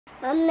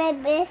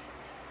हमें भी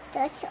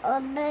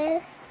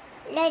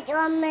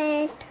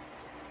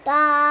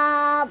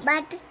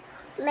बट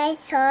मैं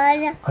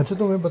सर। अच्छा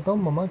तुम्हें बताओ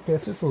मम्मा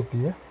कैसे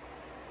सोती है?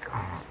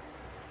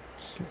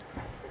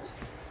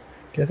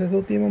 कैसे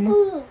सोती है मम्मा?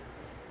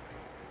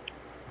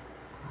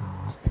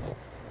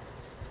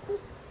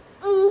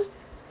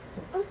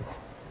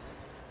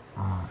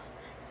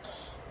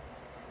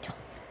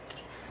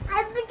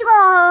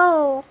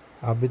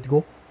 Abid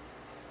go.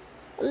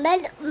 मैं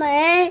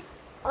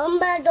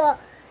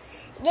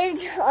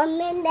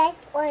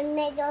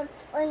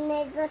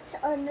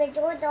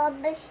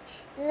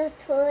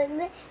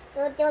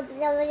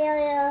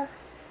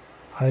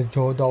I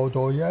do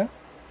ya.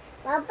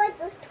 पापा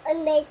तो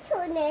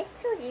सोने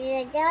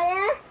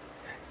जाया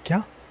क्या?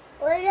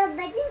 और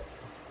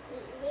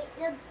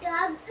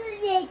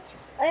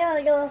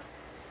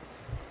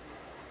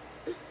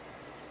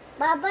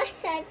पापा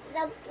साथ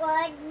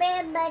में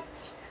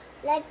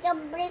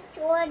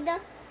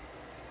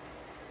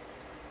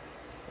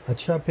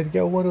अच्छा फिर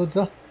क्या हुआ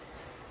रोजा?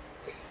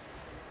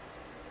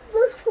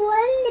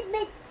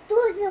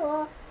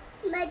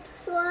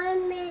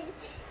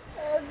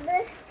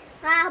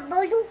 हाँ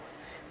बोलू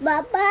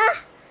पापा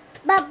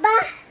पापा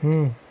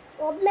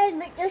मैं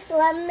बेटा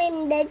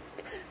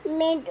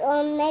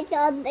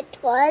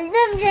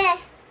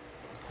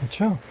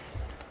अच्छा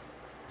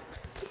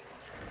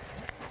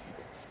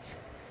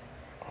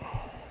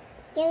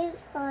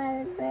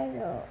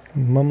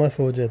मम्मा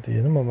सो जाती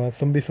है ना मम्मा,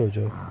 तुम भी सो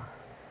जाओ।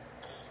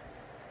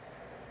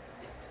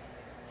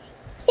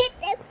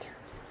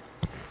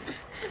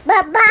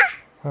 पापा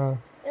हाँ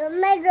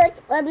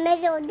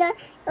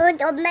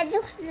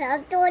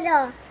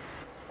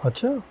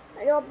अच्छा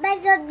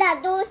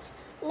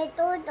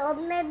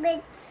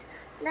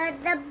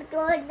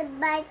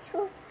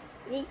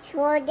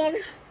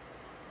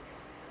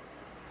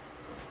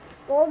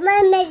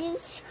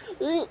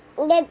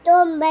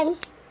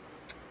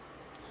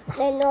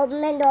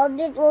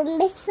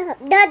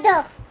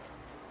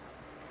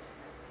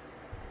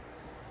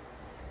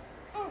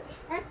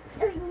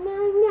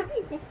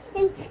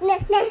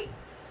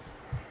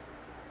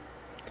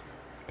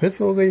फिर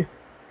सो गई।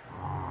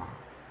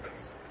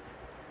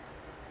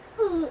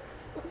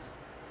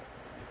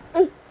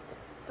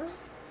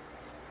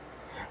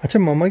 अच्छा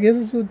मम्मा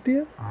कैसे सोती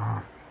है?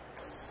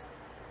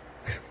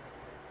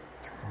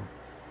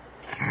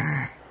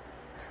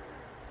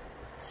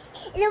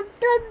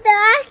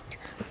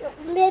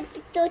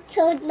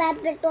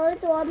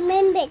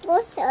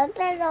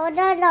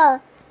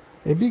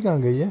 एबी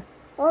कहाँ गई है?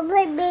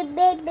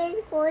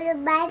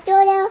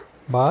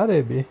 बाहर है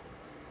एबी।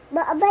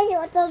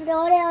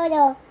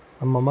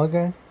 अब मम्मा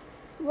कहाँ है?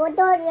 वो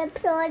तो मैं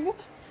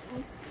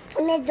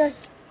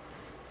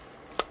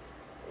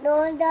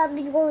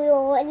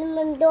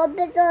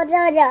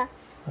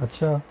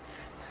अच्छा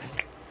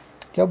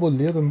क्या बोल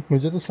रही हो तुम?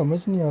 मुझे तो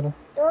समझ नहीं आ रहा।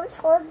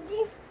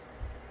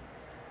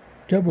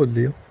 क्या बोल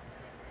रही हो?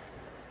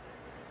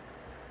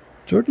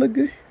 चोट लग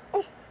गई?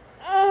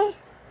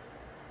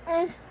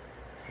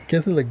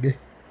 कैसे लग गई?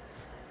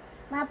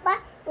 पापा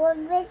वो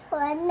भी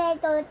छोड़ने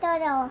तो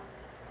रहो।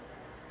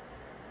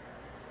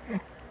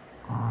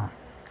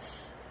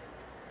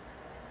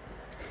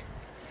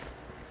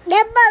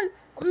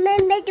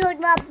 मैं छोड़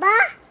पापा।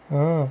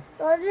 हाँ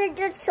वो भी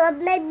तो सब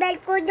में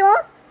बैठ को दो।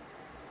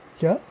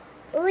 क्या?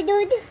 वो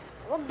दूध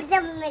वो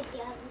सब में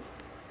क्या?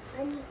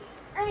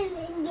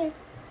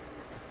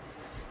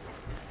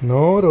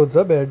 नो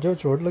रोजा बैठ जाओ,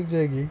 चोट लग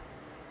जाएगी।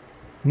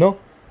 No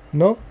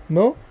no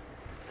no